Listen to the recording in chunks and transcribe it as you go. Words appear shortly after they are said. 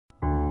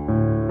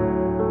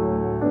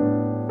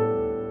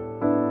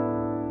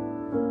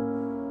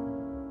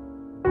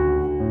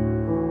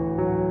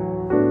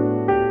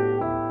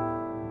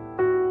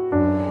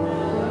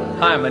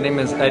Hi, my name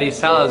is Eddie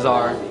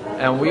Salazar,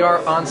 and we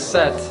are on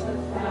set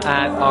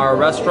at our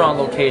restaurant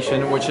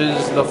location, which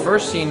is the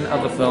first scene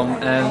of the film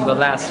and the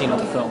last scene of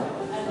the film.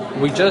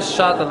 We just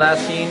shot the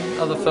last scene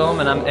of the film,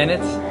 and I'm in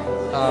it.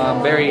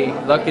 I'm very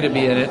lucky to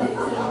be in it.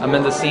 I'm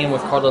in the scene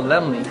with Carla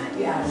Laemmle,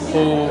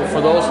 who, for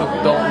those who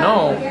don't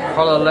know,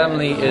 Carla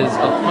Laemmle is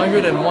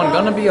 101,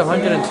 gonna be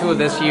 102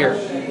 this year.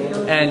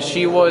 And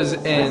she was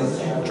in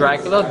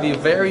Dracula, the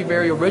very,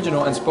 very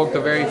original, and spoke the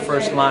very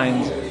first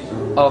lines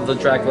of the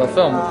Dracula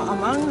film.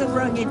 Among the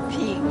rugged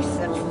peaks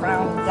that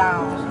frown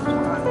down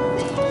on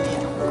the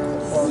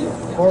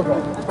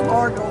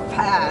Quiroga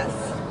Pass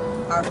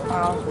are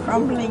found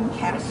crumbling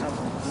castles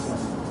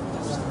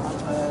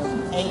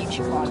of age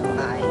gone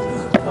by.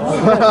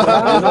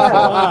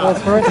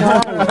 That's first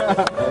time.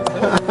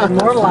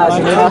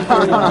 Immortalizing it.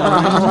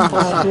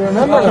 She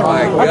remembers it.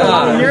 Oh my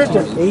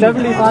God.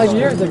 75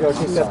 years ago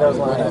she said those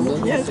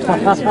lines. Yes.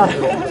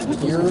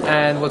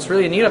 And what's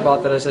really neat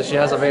about that is that she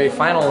has the very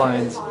final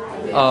lines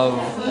of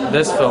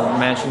this film,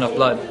 Mansion of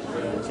Blood.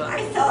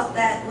 I thought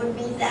that would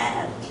be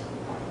that.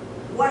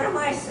 What am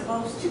I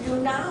supposed to do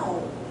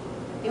now?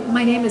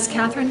 My name is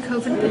Catherine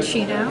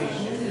Coven-Pacino.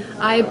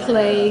 I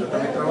play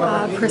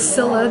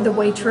Priscilla, the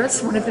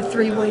waitress, one of the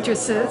three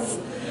waitresses.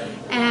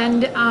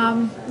 And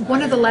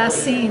one of the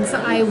last scenes,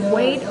 I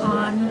wait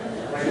on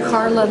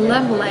Carla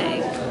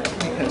Laemmle.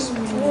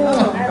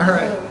 All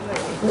right.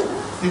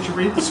 Did you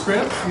read the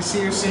script? You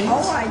see your scenes?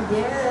 Oh, I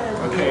did.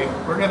 Okay,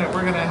 we're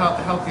gonna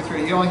help you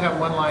through. You only have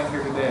one line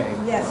here today.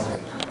 Yes.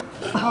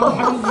 How do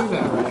you do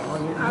that?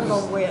 I'm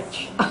a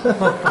witch.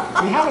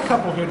 We have a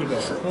couple here today.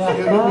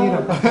 You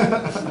read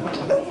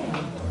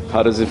them.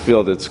 How does it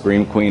feel that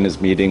Scream Queen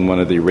is meeting one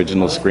of the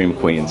original Scream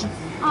Queens?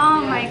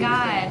 Oh my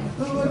God,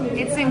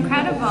 it's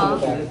incredible.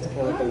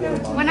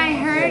 When I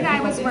heard I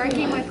was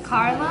working with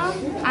Carla,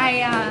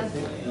 I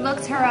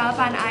looked her up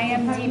on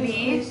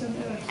IMDb,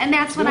 and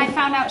that's when I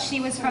found out she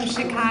was from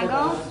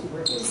Chicago.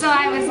 So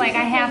I was like,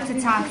 I have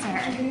to talk to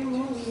her,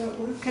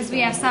 because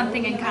we have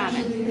something in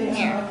common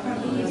here.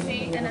 You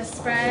see, in a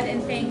spread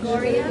in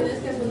Fangoria,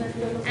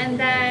 and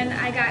then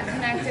I got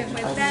connected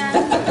with them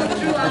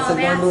through all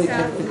that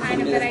stuff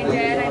kind of that I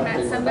did. I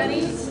met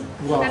somebody,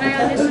 then I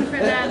auditioned for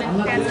them, and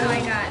that's how I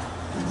got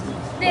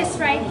this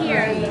right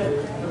here.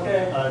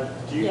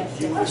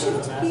 Yes. Oh, she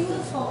looks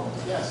beautiful.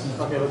 Yes.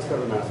 Okay, let's go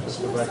to the map. Just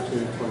go back to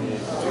 28.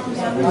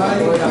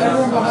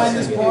 Everyone behind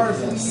this bar,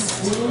 please.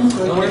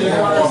 Where do you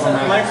want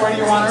her? Mike, where do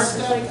you want her?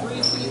 Step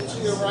 3 feet to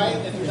your right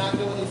if you're not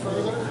going any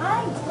further.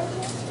 Hi.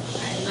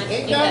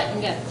 Inga.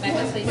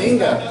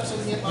 Inga. So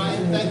we get by.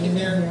 Thank you,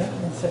 dear.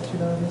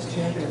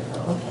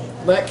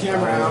 Let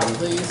camera out,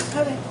 please. I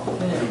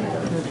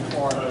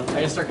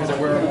just started because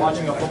we're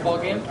watching a football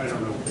game,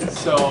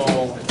 so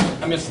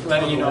I'm just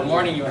letting you know,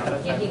 warning you ahead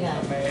of time.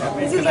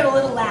 This is a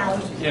little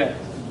loud. Yeah.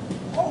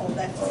 Oh,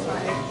 that's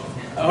right.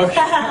 Okay.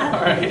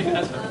 All right.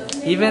 That's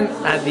right. Even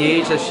at the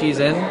age that she's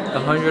in,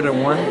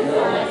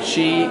 101,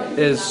 she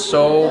is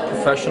so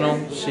professional.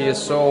 She is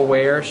so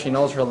aware. She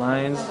knows her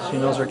lines. She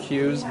knows her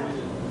cues.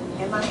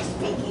 Am I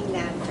speaking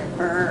that to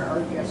her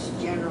or just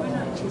general?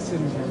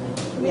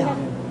 Yeah.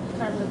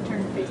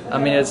 I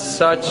mean, it's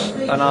such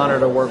an honor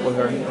to work with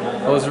her.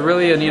 It was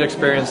really a neat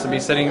experience to be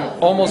sitting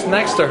almost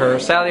next to her.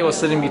 Sally was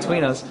sitting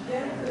between us,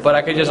 but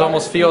I could just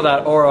almost feel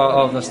that aura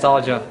of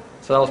nostalgia.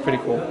 So that was pretty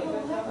cool.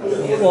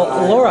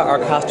 Well, Laura, our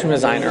costume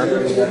designer,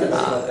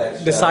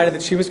 decided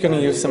that she was going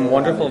to use some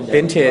wonderful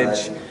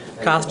vintage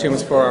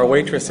costumes for our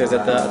waitresses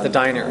at the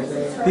diner.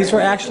 These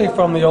were actually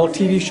from the old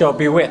TV show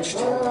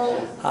Bewitched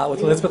with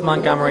Elizabeth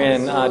Montgomery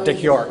and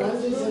Dick York.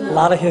 A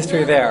lot of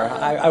history there.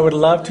 I would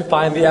love to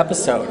find the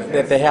episode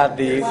that they had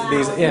these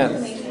in.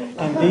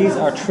 And these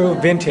are true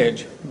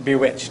vintage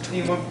Bewitched.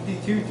 Team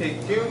 152,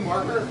 take 2,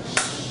 marker.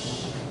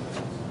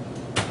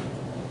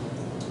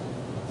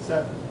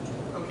 Set.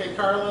 Okay,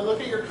 Carla, look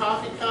at your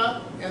coffee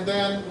cup, and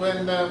then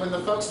when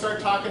the folks start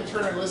talking,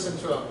 turn and listen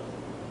to them.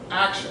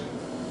 Action.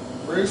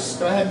 Bruce,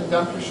 go ahead and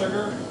dump your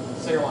sugar.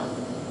 Say your line.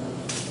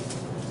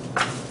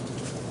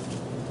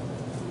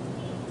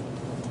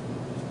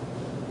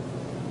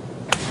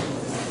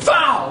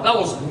 Foul! That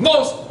was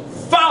most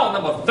foul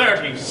number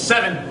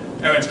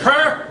 37, Evans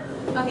Kerr.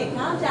 Okay,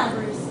 calm down,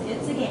 Bruce.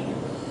 It's a game.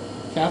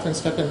 Catherine,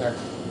 step in there.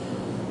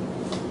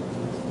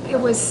 It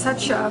was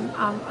such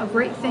a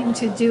great thing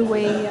to do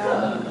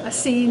a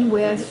scene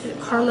with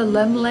Carla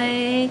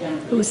Laemmle,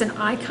 who's an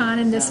icon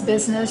in this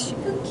business.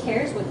 Who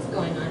cares what's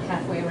going on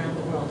halfway around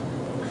the world?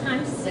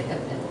 I'm sick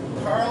of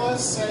it. Carla,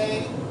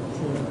 say,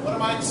 what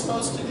am I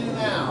supposed to do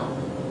now?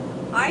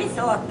 I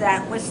thought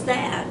that was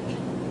that.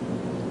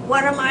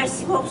 What am I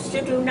supposed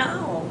to do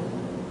now?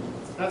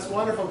 That's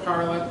wonderful,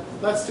 Carla.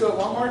 Let's do it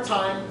one more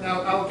time.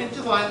 Now, I'll get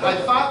to the line. I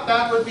thought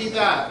that would be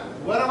that.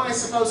 What am I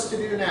supposed to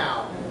do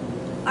now?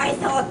 I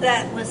thought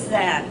that was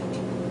that.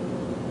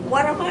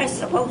 What am I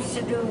supposed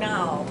to do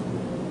now?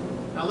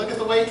 Now look at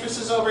the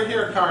waitresses over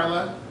here,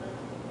 Carla.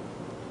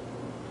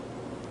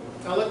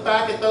 Now look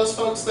back at those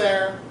folks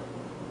there.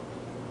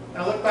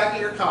 Now look back at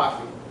your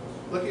coffee.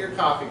 Look at your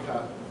coffee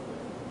cup.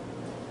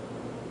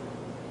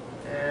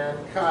 And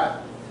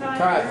cut.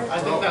 I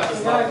think that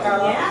was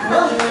lovely.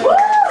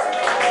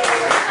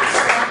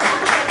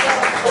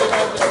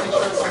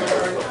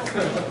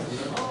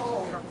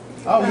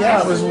 Oh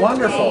yeah, it was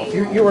wonderful.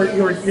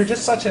 You're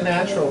just such a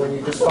natural when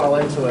you just fall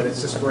into it.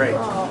 It's just great.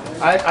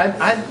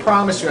 I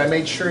promise you, I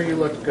made sure you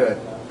looked good.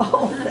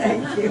 Oh,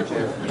 thank you.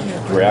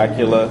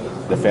 Dracula,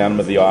 The Phantom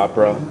of the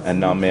Opera, and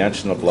now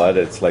Mansion of Blood.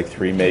 It's like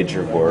 3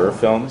 major horror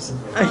films.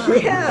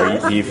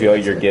 Yeah. Do you feel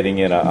you're getting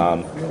in a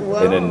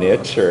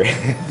niche, or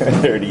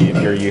are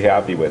you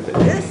happy with it?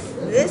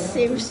 This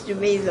seems to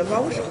be the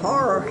most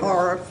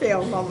horror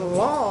film of them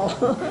all.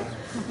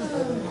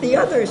 The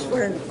others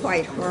weren't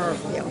quite horror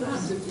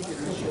films.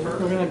 We're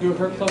going to do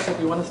her close-up.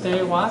 Do you want to stay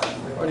and watch,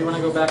 or do you want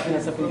to go back and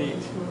have something to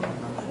eat?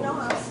 No,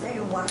 I'll stay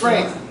and watch.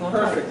 Great,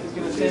 perfect. He's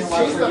going to stay and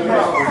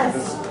watch.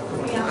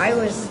 I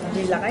was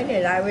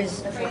delighted. I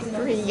was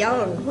pretty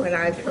young when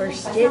I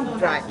first did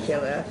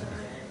Dracula,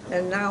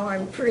 and now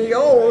I'm pretty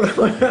old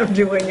when I'm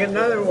doing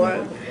another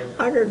one,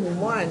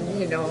 101,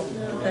 you know.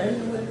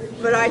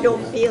 But I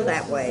don't feel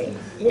that way,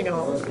 you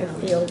know. I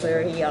feel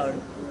very young.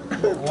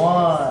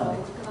 1,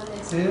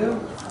 2.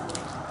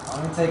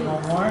 I'm gonna take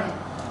one more.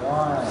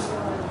 1,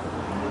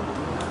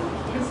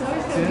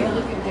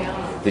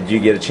 2. Did you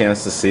get a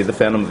chance to see the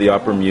Phantom of the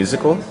Opera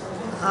musical?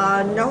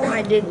 No,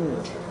 I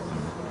didn't.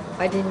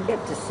 I didn't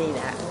get to see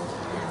that.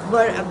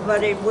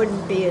 But it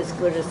wouldn't be as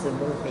good as the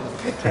movie,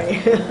 okay?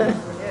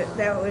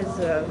 That was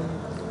a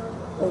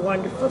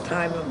wonderful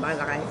time of my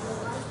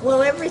life.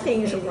 Well,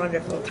 everything's a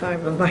wonderful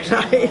time of my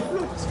life.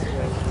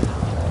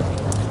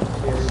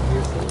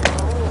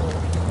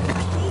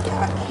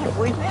 Have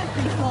we met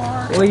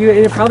before? Well,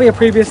 you're probably a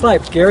previous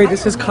life. Gary,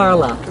 this is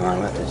Carla.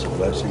 Carla, it's a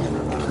blessing and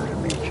an honor to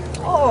meet you.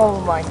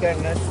 Oh my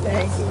goodness,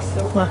 thank you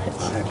so much.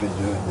 I've been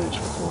doing this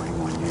for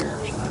 41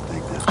 years, and I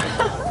think that's a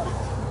lot,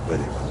 but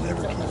it will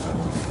never keep up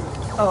with you.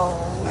 Oh.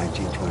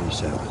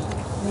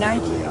 1927.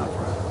 19. The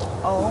opera.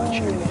 Oh.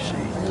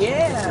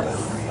 Yes.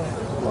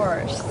 Of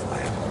course. I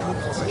have a lot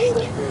of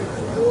questions for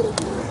you.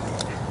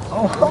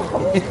 Oh.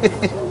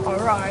 All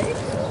right.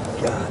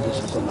 God, this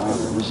is an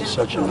honor. This is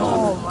such an Oh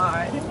honor.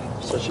 my.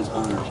 Such an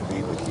honor to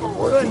be with you,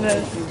 working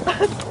Goodness. with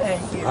you.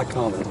 Thank you. I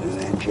call it an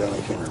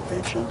angelic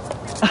intervention.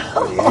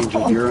 Where the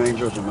angels, your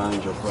angels and my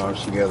angels brought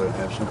us together and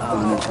have some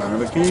fun in front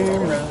of a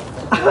camera.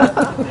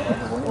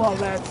 Well,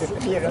 that's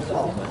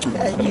beautiful.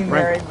 Thank you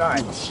very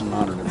much. It's an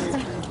honor to meet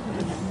you.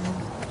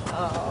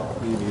 Oh,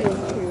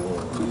 thank you.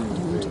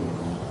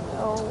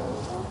 Oh.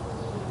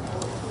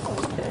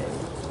 Okay.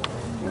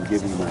 And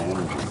give you my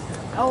energy.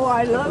 Oh,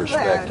 I love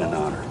Respect that. and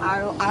honor.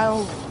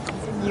 I'll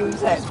use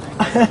that.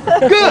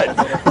 Good!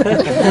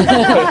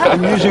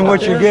 I'm using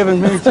what you're giving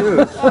me,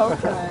 too.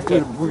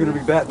 Okay. We're going to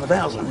be batting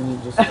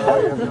 1,000.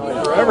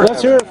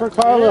 Let's hear it for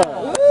Carla.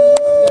 Oh,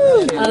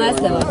 that's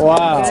the one.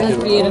 Wow. That's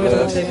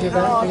beautiful.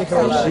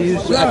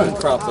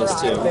 Crop those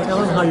two. Tell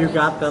them how you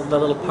got the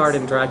little part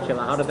in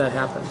Dracula. How did that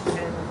happen?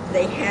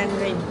 They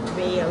handed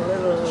me a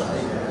little,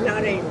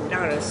 not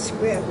a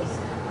script,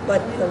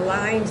 but the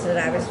lines that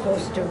I was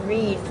supposed to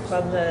read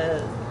from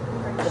the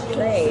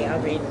play. I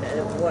mean,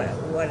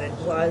 what it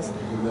was,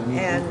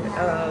 and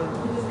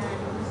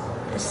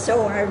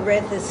so I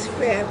read the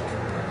script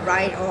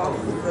right off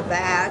the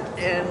bat,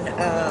 and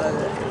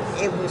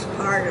it was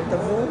part of the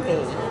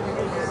movie.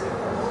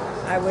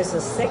 I was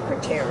a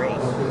secretary,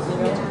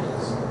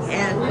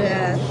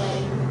 and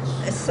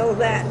so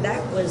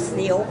that was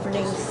the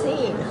opening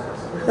scene.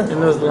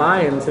 And those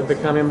lions have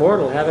become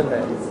immortal, haven't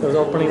they? Those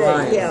opening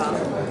lines. Yeah.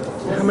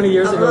 How many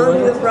years ago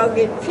Among was the it?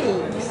 rugged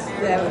peaks,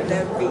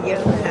 that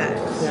began that.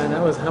 Yeah, and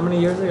that was how many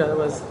years ago? That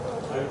was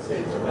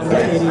almost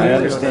 80 years I ago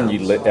understand now.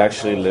 you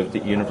actually lived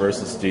at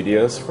Universal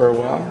Studios for a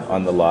while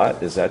on the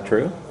lot. Is that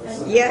true?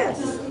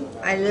 Yes,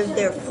 I lived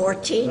there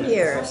 14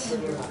 years.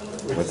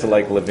 What's it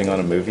like living on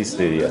a movie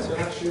studio?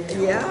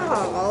 Yeah,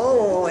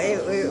 oh,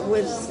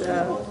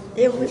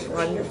 it was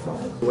wonderful.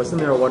 Wasn't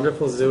there a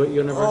wonderful zoo at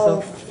Universal?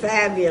 Oh,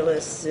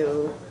 fabulous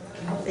zoo.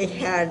 They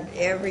had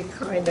every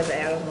kind of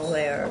animal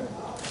there.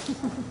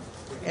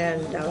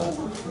 And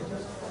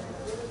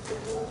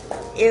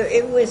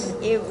it was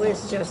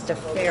just a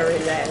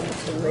fairyland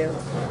to live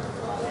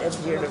at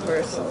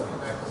Universal.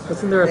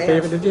 Wasn't there a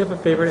favorite? Did you have a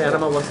favorite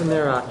animal? Wasn't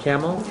there a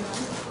camel?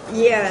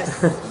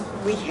 Yes,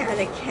 we had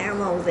a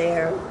camel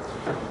there,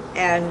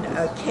 and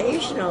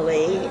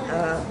occasionally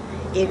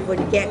it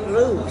would get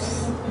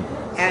loose,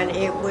 and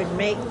it would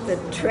make the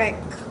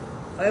trek.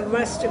 It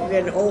must have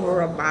been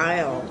over a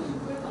mile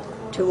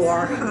to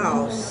our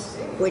house,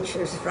 which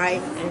was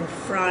right in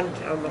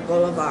front of the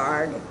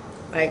boulevard,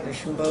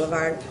 Migration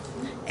Boulevard,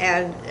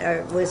 and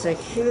it was a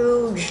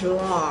huge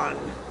lawn,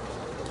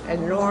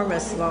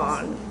 enormous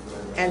lawn.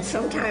 And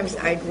sometimes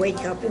I'd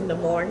wake up in the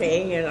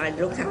morning and I'd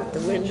look out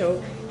the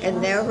window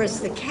and there was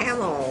the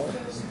camel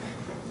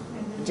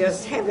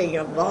just having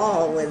a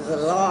ball with the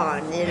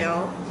lawn,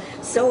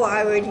 So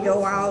I would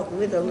go out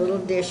with a little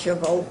dish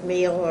of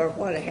oatmeal or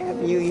what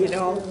have you,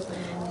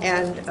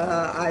 and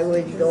I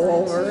would go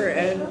over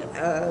and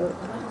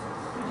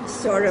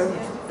sort of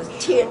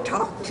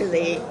talk to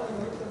the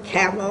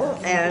camel,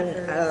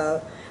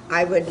 and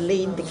I would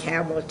lead the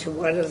camel to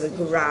one of the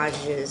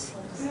garages,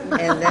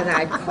 and then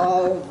I'd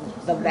call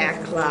the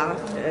back lot,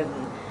 and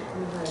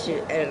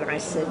I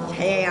said,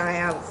 hey,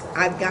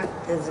 I've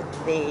got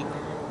the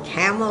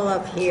camel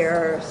up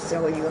here,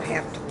 so you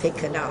have to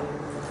pick it up.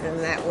 And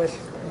that was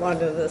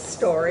one of the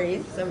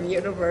stories of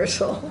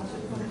Universal.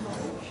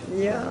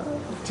 Yeah.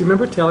 Do you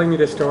remember telling me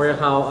the story of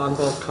how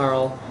Uncle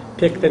Carl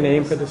picked the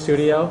name for the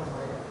studio?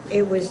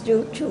 It was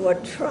due to a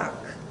truck.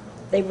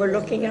 They were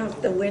looking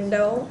out the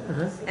window,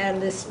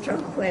 and this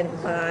truck went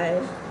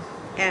by,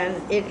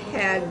 and it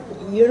had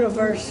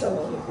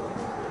Universal,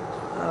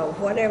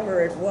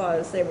 whatever it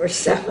was they were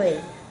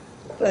selling.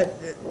 But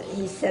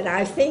he said,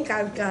 I think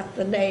I've got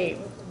the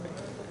name.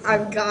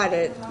 I've got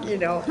it, you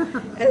know.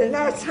 And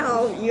that's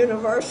how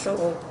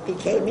Universal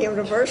became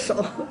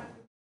Universal.